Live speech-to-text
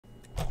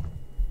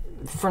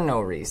for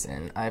no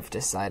reason, I've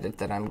decided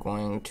that I'm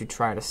going to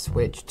try to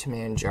switch to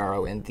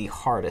Manjaro in the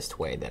hardest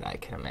way that I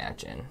can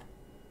imagine.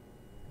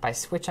 By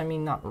switch, I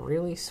mean not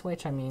really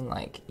switch, I mean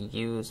like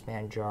use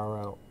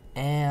Manjaro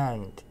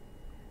and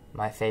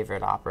my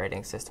favorite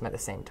operating system at the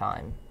same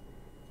time.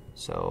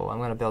 So I'm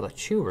going to build a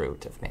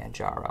Chroot of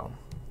Manjaro.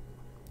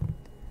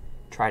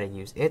 Try to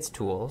use its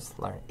tools,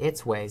 learn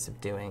its ways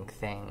of doing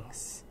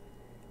things,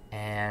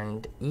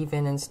 and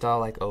even install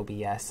like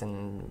OBS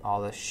and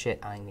all the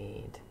shit I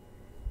need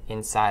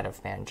inside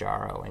of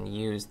Manjaro and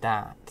use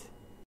that.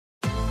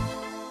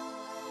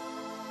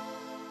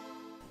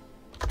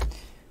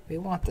 We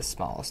want the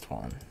smallest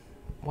one.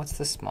 What's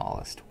the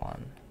smallest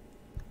one?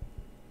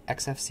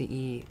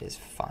 XFCE is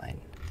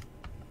fine.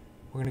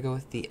 We're gonna go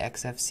with the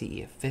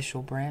XFCE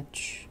official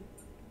branch.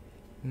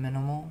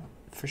 Minimal,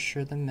 for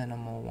sure the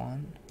minimal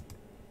one.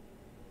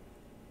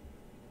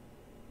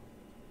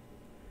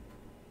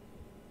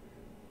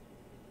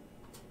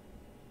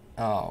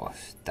 Oh,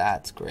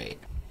 that's great.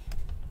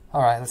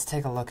 Alright, let's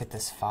take a look at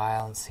this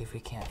file and see if we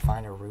can't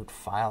find a root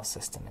file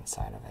system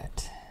inside of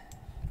it.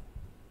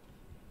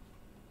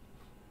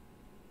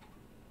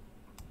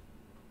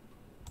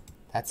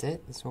 That's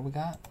it? That's what we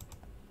got?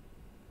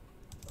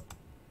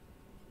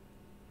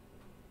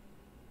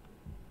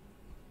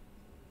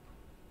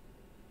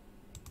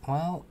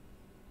 Well,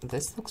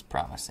 this looks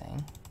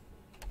promising.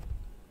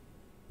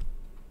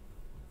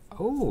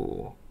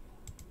 Oh,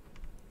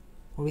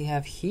 what do we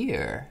have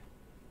here?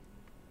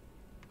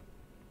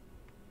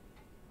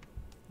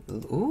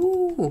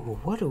 Ooh,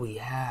 what do we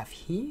have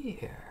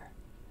here?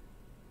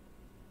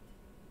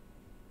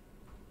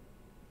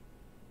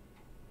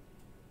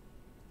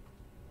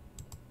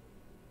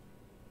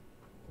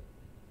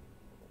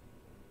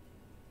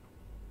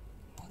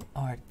 What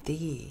are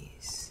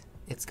these?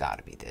 It's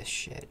gotta be this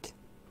shit.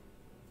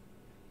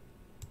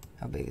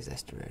 How big is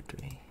this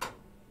directory?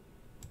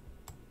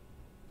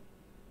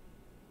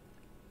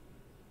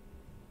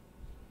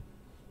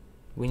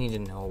 We need to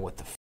know what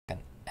the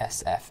fucking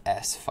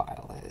SFS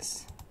file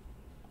is.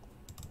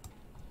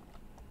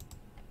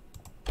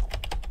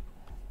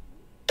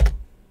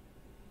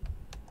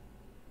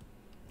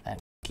 And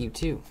you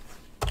too.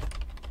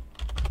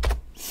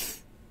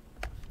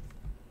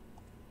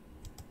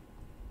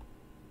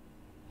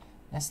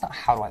 That's not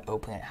how do I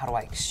open it, how do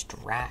I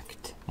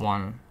extract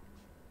one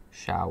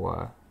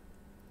shower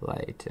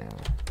later.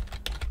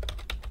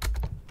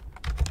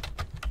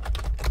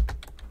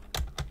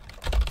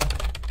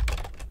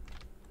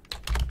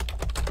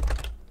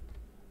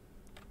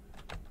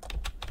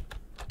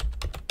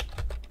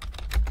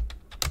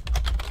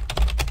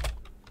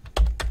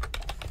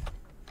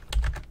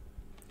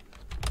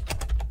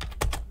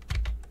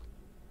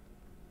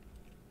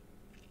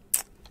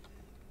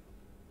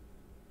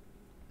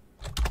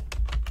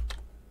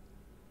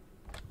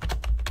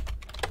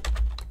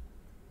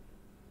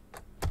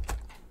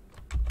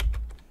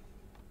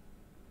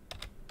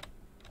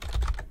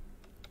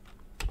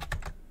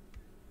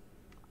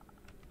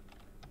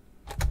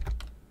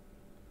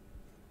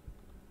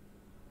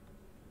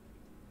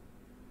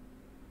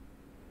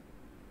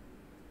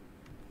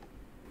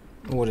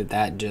 What did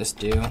that just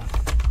do?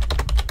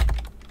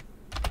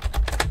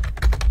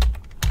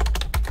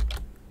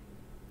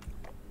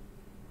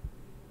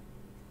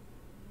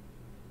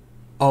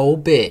 Oh,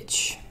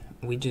 bitch.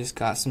 We just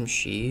got some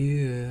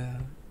shit.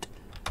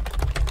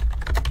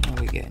 What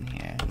are we getting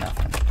here?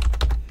 Nothing.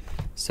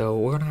 So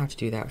we're gonna have to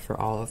do that for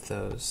all of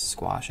those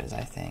squashes,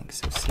 I think.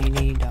 So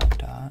cd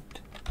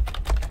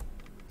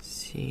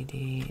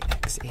cd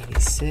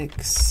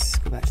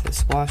x86. Go back to the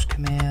squash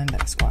command.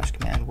 That squash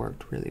command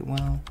worked really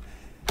well.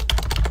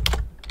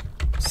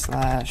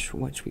 Slash,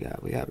 which we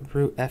got? We got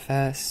root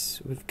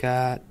fs. We've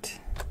got,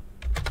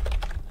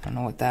 I don't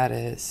know what that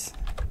is.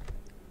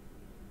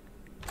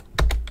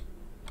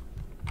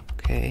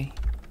 Okay.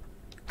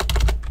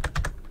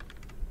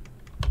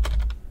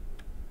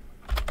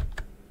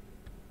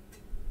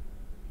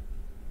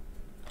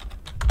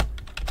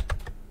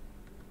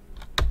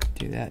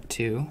 Do that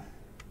too.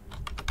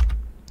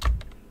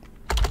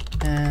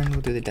 And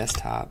we'll do the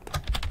desktop.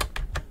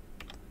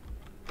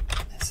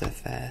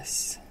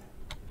 SFS.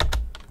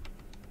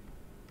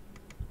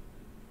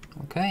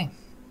 Okay.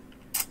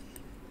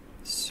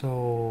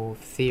 So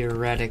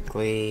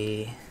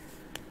theoretically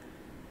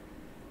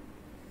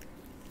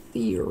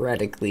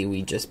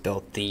we just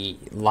built the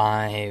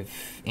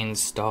live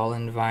install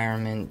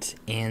environment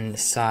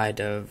inside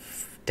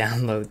of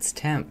downloads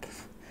temp.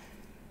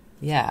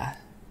 Yeah,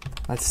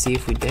 let's see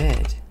if we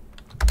did.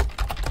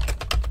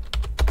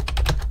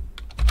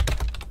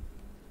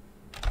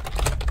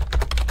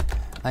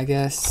 I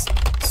guess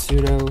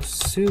sudo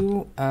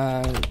su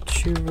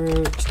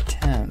chroot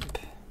temp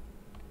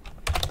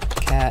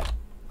cat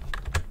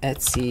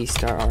etsy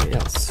star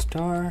rel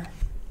star.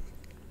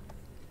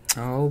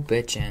 Oh,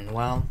 bitchin'.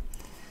 Well,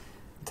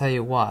 I'll tell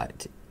you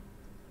what,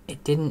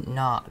 it didn't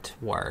not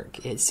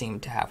work. It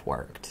seemed to have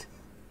worked.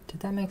 Did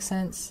that make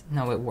sense?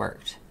 No, it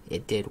worked.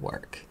 It did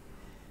work.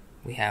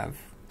 We have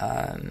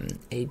a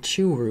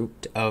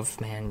Chroot of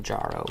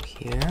Manjaro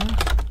here.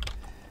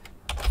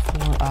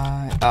 4i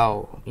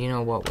Oh, you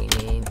know what we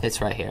need? It's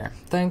right here.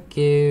 Thank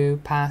you,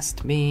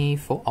 past me,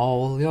 for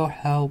all your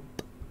help.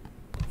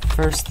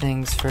 First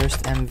things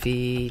first,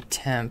 MV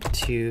temp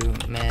to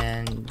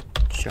Manjaro.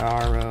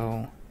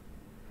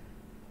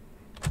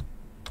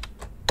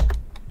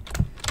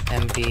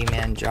 MV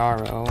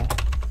Manjaro.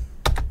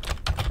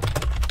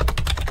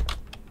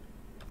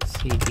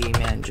 CD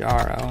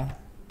Manjaro.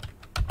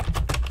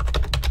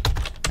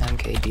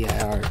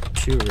 mkdir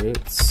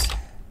Chroots.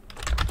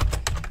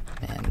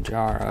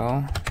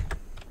 Manjaro.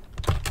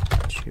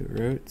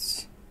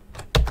 Chroots.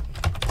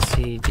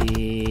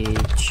 CD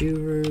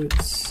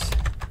Chroots.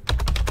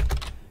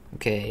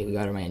 Okay, we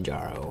got our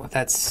Manjaro.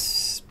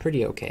 That's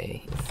pretty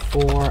okay.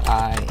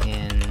 4i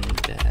in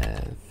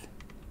dev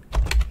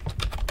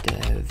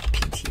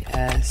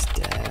pts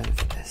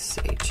dev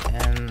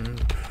shm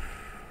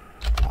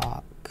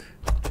proc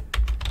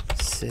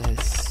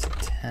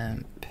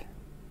systemp.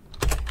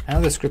 I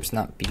know the script's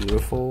not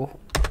beautiful,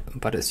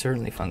 but it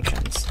certainly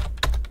functions.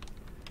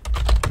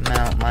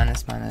 Mount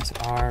minus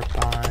r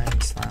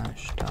bind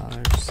slash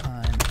 $i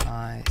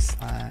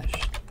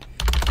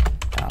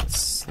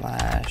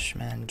slash /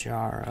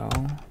 Manjaro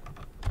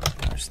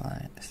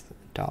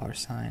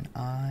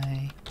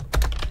 $i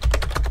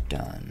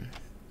done.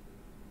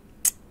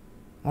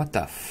 What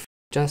the f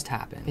just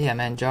happened? Yeah,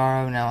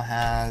 Manjaro now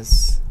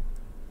has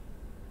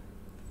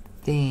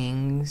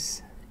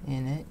things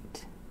in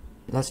it.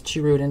 Let's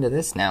chroot into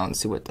this now and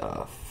see what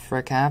the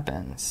frick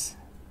happens.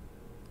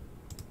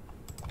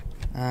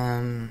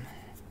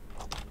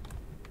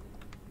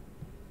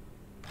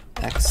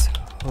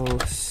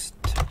 Xhost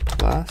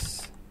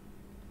plus.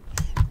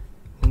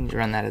 We need to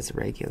run that as a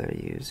regular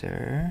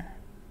user.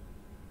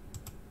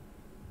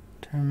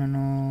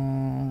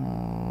 Terminal,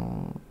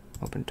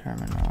 open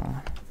terminal,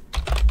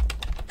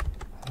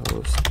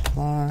 host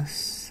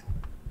plus,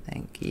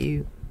 thank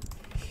you.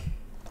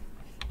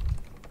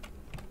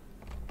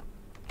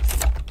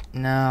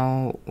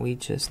 Now we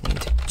just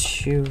need to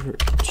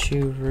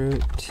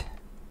chroot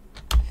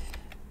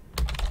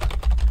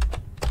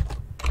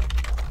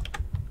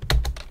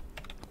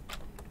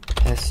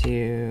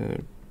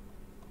su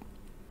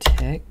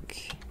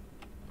tick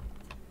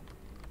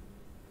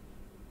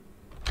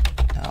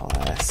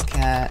ls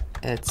cat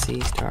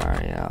etsy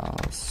star l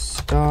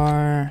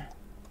star.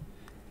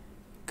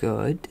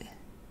 Good.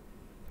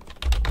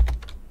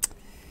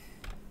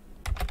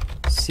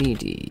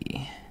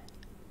 cd.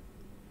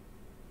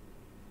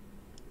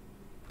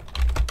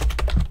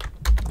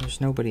 There's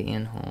nobody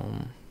in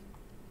home.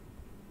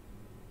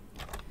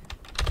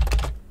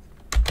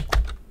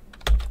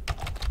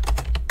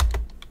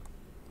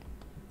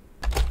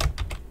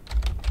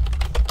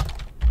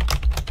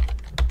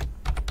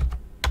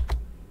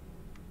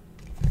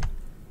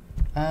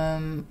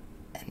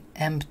 An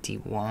empty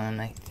one,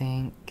 I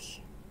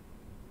think.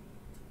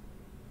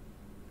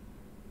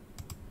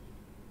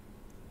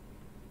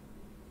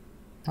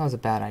 That was a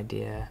bad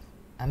idea.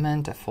 I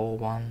meant a full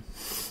one.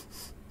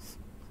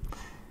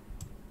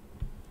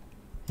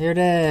 Here it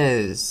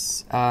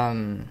is. Let's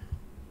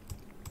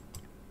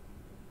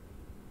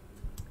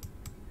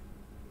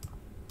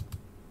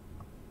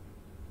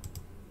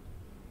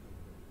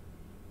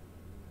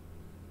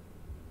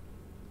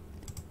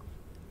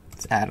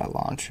add a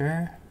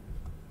launcher.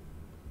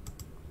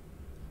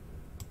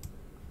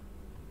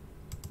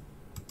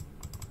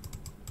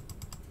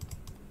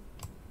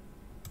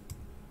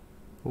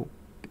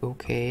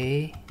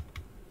 Okay.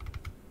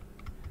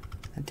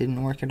 That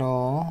didn't work at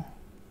all.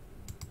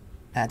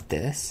 Add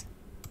this.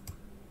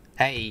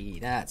 Hey,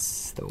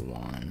 that's the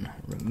one.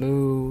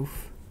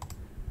 Remove.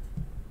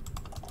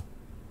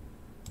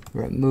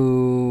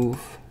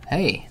 Remove.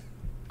 Hey,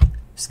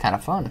 it's kind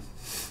of fun.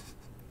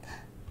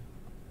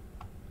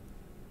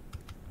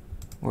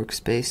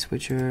 Workspace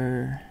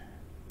switcher.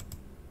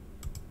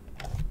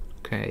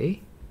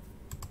 Okay.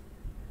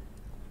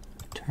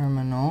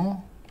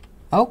 Terminal.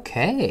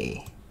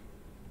 Okay.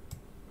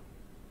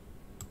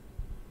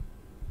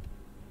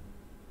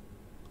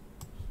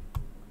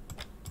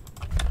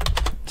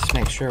 Just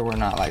make sure we're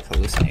not like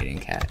hallucinating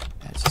cat.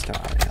 That's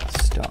star,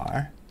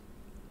 star.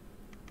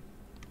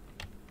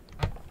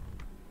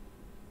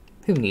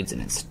 Who needs an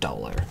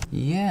installer?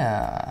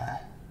 Yeah,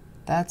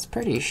 that's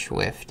pretty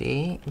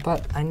swifty,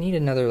 but I need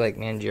another like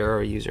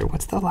Manjaro user.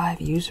 What's the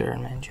live user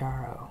in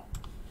Manjaro?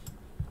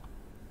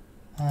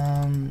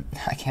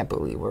 I can't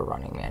believe we're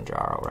running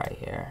Manjaro right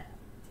here.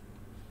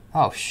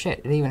 Oh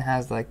shit, it even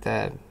has like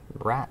the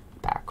rat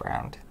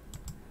background.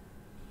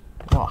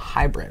 No,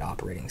 hybrid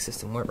operating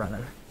system we're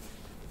running.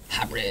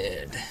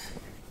 Hybrid.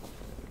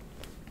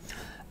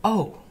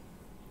 Oh.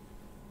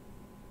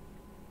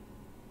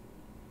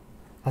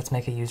 Let's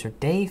make a user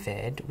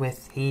David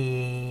with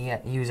the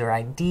user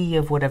ID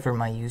of whatever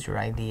my user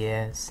ID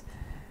is.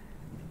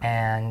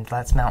 And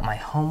let's mount my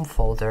home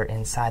folder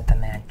inside the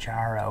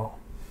Manjaro.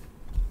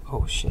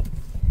 Oh shit.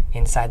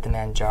 Inside the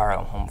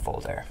Manjaro home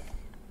folder.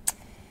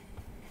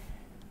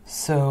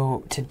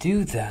 So to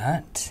do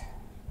that,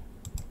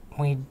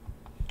 we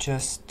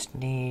just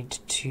need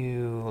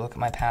to look at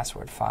my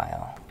password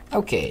file.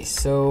 Okay,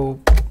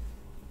 so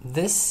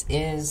this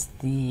is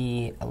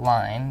the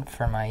line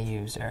for my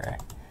user.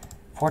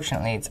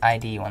 Fortunately, it's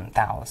ID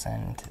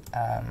 1000,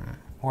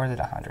 or is it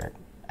 100?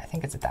 I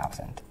think it's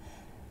 1000.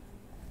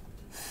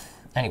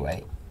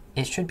 Anyway,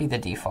 it should be the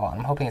default.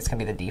 I'm hoping it's going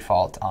to be the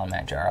default on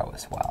Manjaro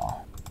as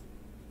well.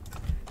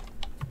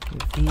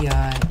 vi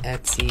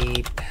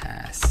etc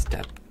pass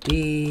step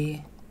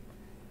d.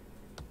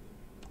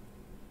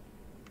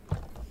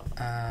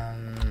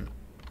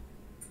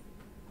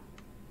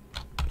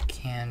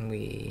 Can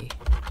we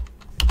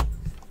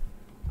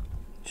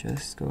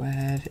just go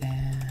ahead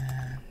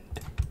and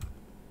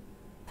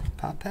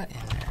pop that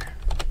in there?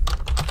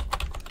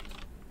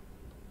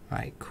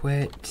 Right,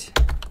 quit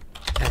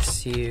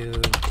su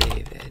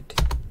David.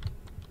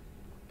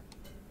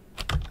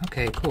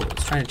 Okay, cool.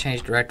 It's trying to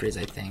change directories,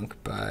 I think,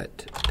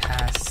 but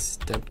pass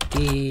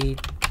d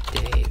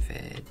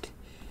David.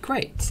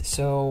 Great.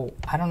 So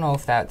I don't know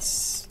if that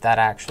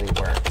actually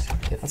works.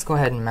 Okay, let's go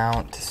ahead and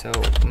mount. So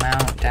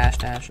mount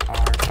 --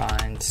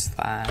 rbind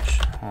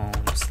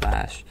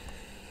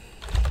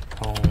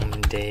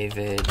 /home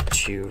David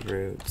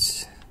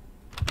Chroot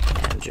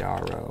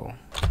Manjaro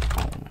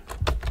home.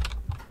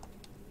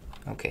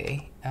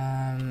 Okay.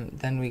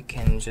 Then we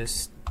can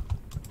just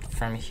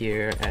from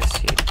here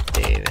su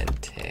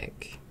David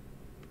tick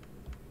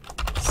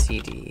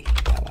cd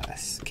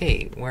ls.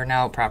 Okay, we're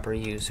now a proper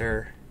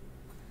user.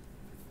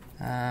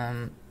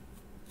 Let's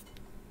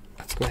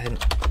go ahead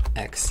and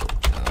exit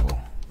though.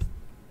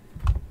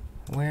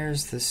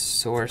 Where's the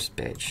source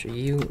bitch? Are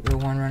you the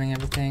one running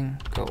everything?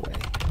 Go away.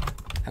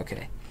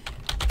 Okay.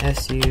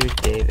 su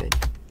David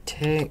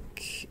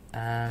tick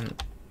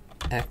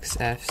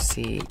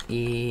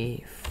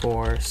xfce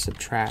for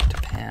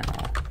subtract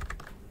panel.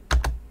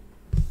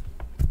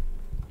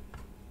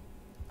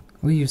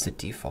 We use the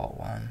default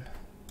one.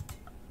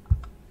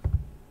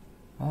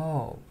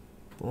 Oh,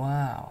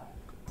 wow.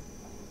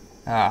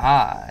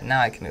 Aha,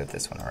 now I can move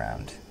this one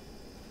around.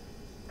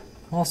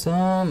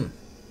 Awesome.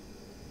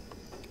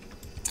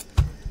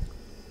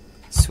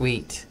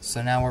 Sweet.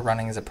 So now we're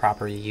running as a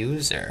proper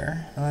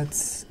user.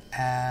 Let's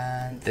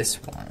add this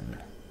one.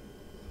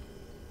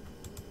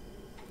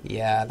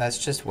 Yeah, that's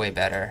just way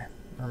better.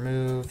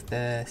 Remove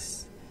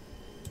this.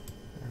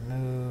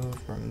 Remove.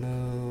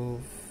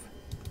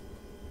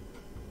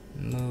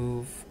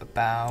 Move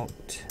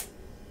about.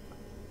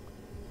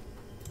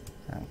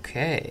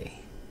 Okay.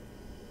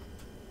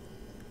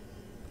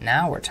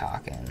 Now we're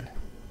talking.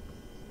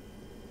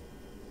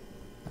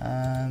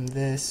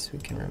 This we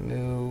can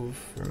remove.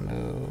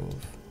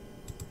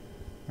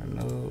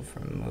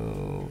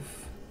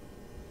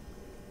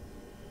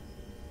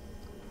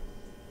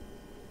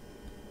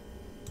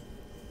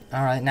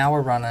 Alright, now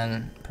we're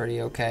running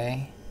pretty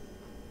okay.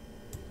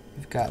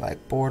 We've got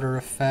like border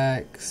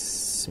effects,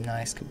 some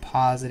nice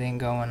compositing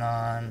going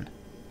on.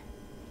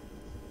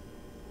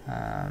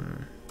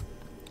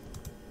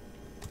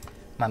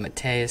 My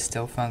Mate is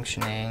still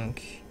functioning.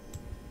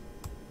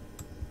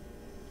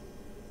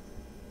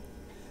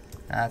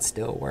 That's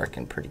still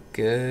working pretty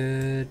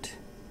good.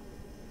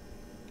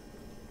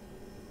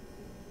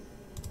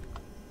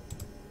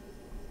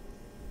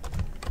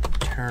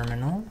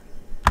 Terminal.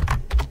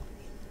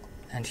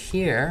 And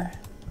here,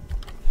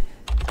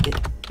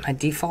 my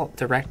default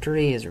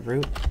directory is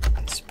root.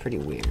 It's pretty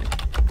weird.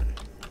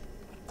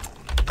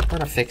 We're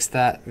gonna fix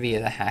that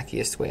via the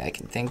hackiest way I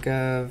can think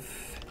of.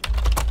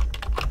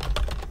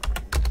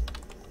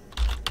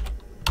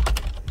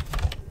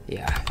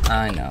 Yeah,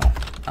 I know.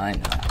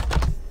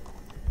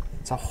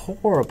 It's a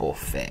horrible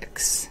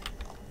fix.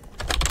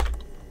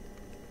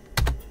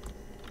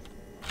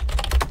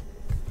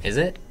 Is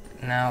it?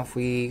 Now if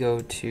we go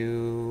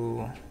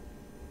to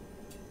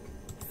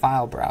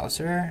file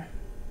browser,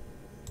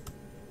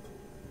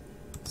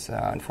 so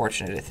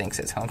unfortunate it thinks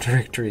its home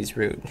directory is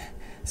root.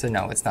 So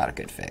no, it's not a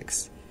good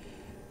fix.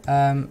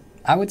 I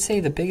would say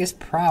the biggest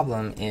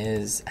problem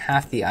is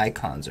half the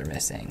icons are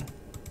missing.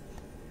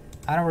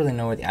 I don't really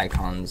know where the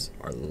icons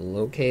are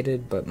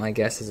located, but my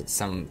guess is it's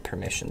some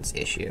permissions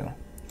issue.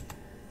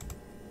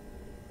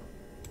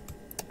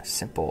 A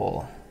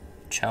simple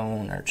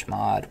chown or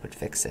chmod would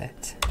fix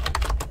it.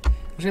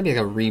 There's gonna be like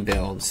a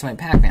rebuild. So my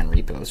Pac-Man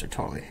repos are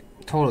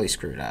totally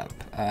screwed up.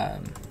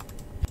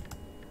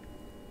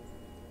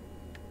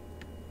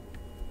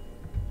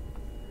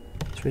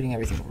 It's reading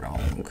everything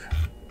wrong.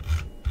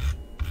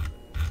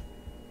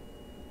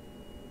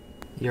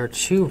 Your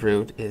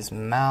Chroot is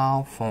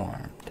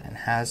malformed and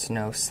has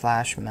no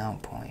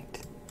 /mount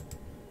point.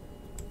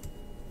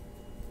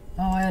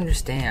 Oh, I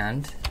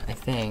understand, I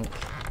think.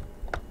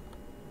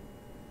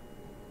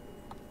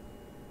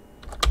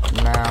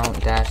 Mount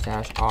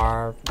 --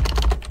 r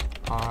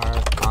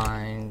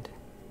bind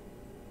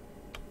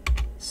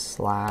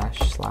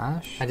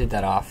 // I did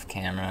that off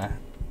camera.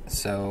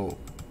 So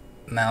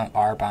mount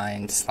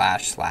rbind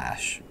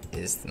 //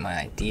 is my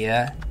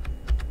idea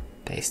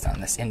based on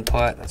this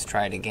input. Let's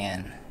try it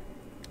again.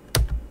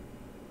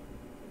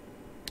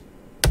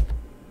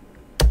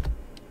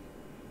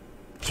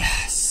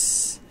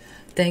 Yes!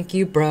 Thank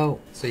you, bro.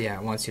 So yeah,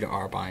 it wants you to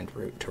rbind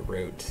root to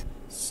root.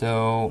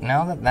 So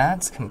now that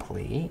that's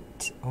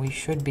complete, we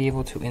should be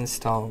able to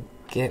install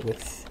Git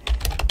with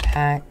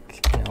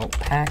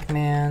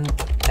pacman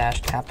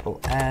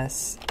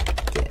 -S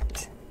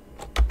Git.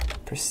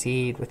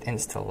 Proceed with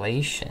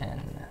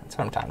installation. That's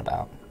what I'm talking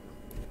about.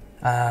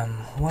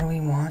 What do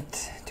we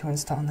want to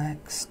install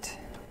next?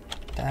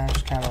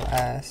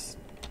 -S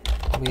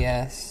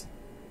OBS.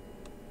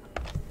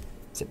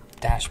 Is it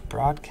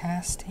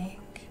 -broadcasting?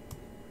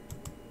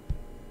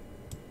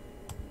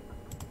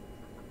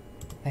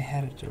 They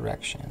had a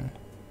direction.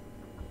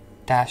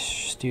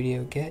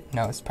 -studio Git?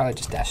 No, it's probably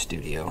just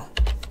 -studio.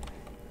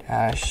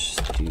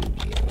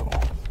 -studio.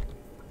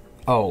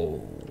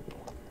 Oh.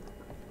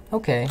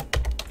 Okay.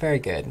 Very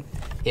good.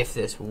 If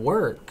this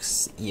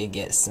works, you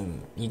get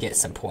some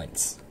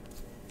points.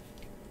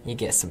 You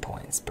get some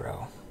points,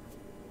 bro.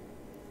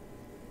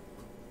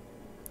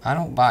 I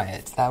don't buy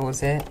it. That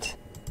was it.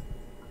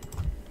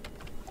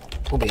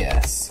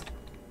 OBS.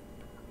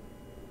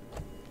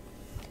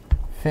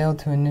 Failed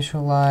to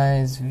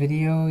initialize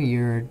video.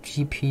 Your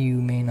GPU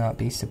may not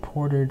be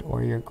supported,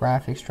 or your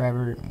graphics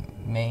driver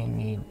may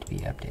need to be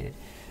updated.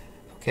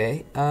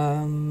 Okay.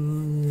 Let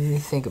me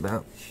think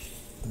about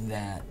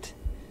that.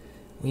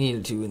 We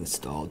needed to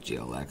install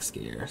GLX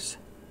gears.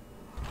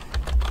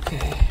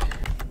 Okay.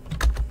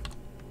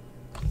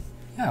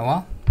 Yeah,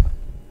 well,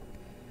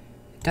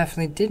 it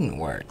definitely didn't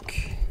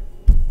work.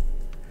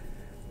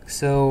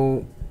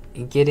 So,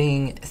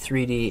 getting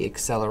 3D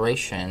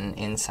acceleration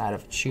inside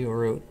of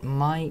Chroot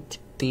might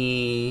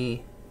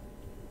be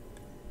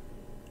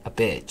a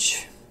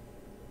bitch.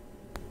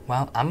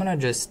 Well, I'm gonna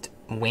just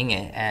wing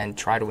it and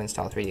try to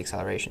install 3D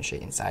acceleration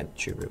shit inside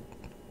Chroot.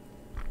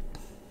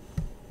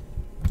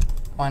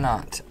 Why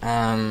not?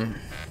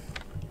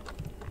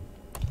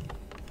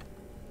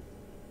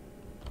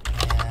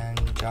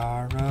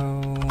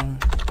 Manjaro,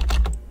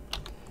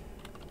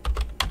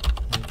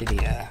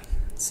 NVIDIA.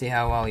 See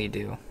how well you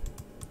do.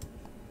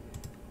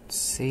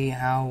 See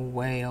how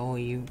well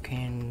you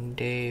can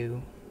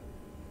do.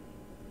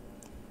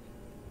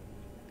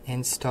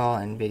 Install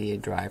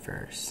NVIDIA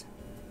drivers.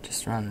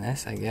 Just run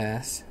this, I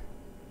guess.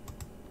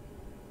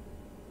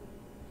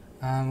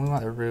 We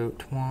want the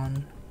root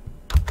one.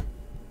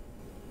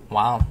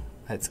 Wow,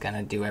 that's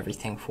gonna do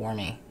everything for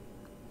me.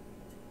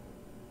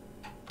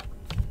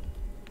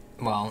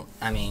 Well,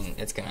 I mean,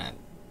 it's gonna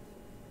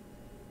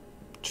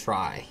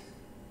try.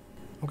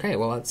 Okay,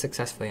 well, it's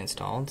successfully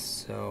installed,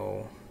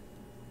 so...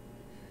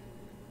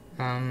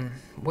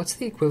 what's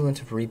the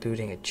equivalent of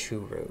rebooting a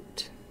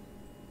Chroot?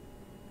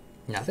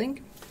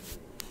 Nothing?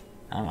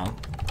 I don't know.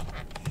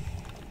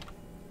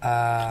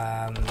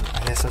 I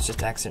guess let's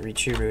just exit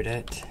re-Chroot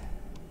it.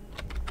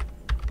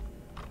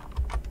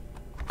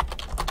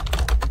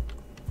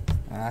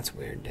 Oh, that's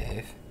weird,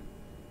 Dave.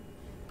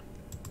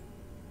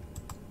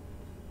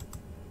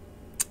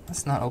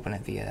 Let's not open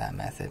it via that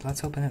method.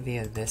 Let's open it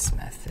via this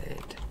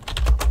method.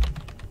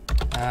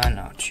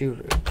 No,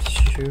 Chroot.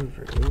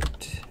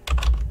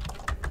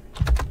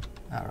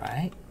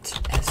 Alright.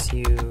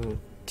 SU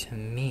to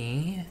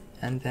me,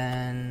 and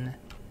then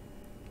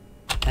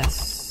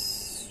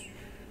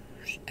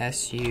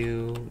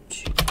SU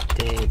to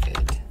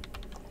David,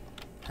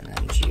 and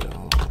then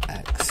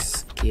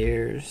GOX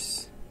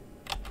gears.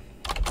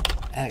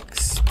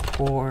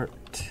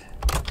 Export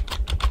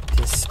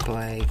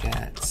display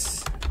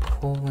gets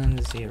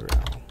 :0.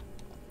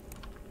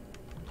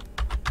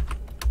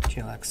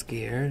 GLX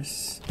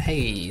gears.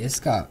 Hey, this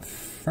got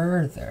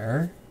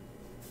further.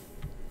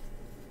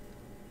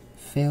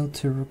 Failed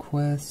to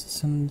request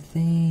some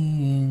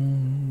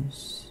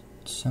things.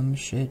 Some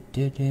shit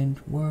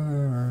didn't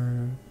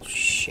work.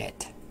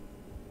 Shit.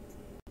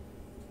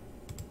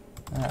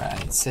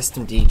 Alright,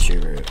 systemd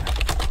Chroot.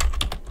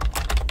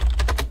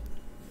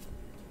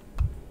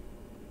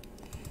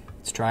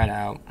 Let's try it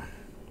out.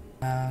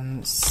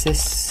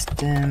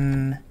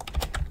 Systemd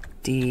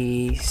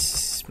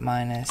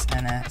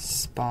 -ns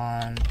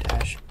spawn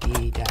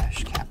 -b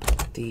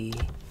 -D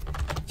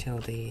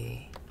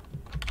tilde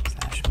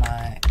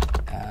 /my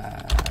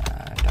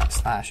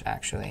 //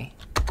 actually.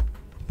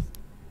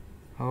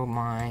 Oh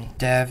my.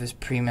 Dev is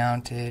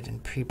pre-mounted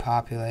and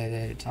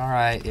pre-populated.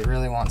 Alright, it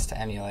really wants to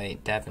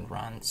emulate dev and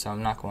run, so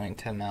I'm not going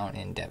to mount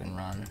in dev and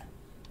run.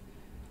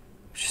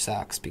 Which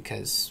sucks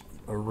because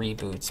a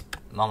reboot's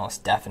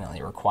almost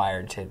definitely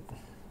required to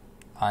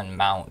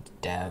unmount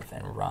dev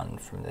and run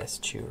from this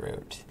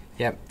Chroot.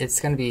 Yep, it's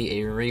going to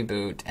be a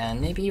reboot and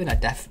maybe even a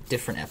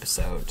different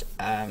episode.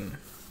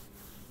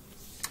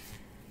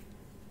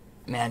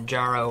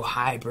 Manjaro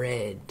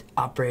hybrid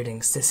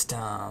operating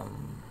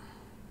system.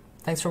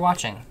 Thanks for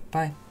watching.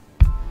 Bye.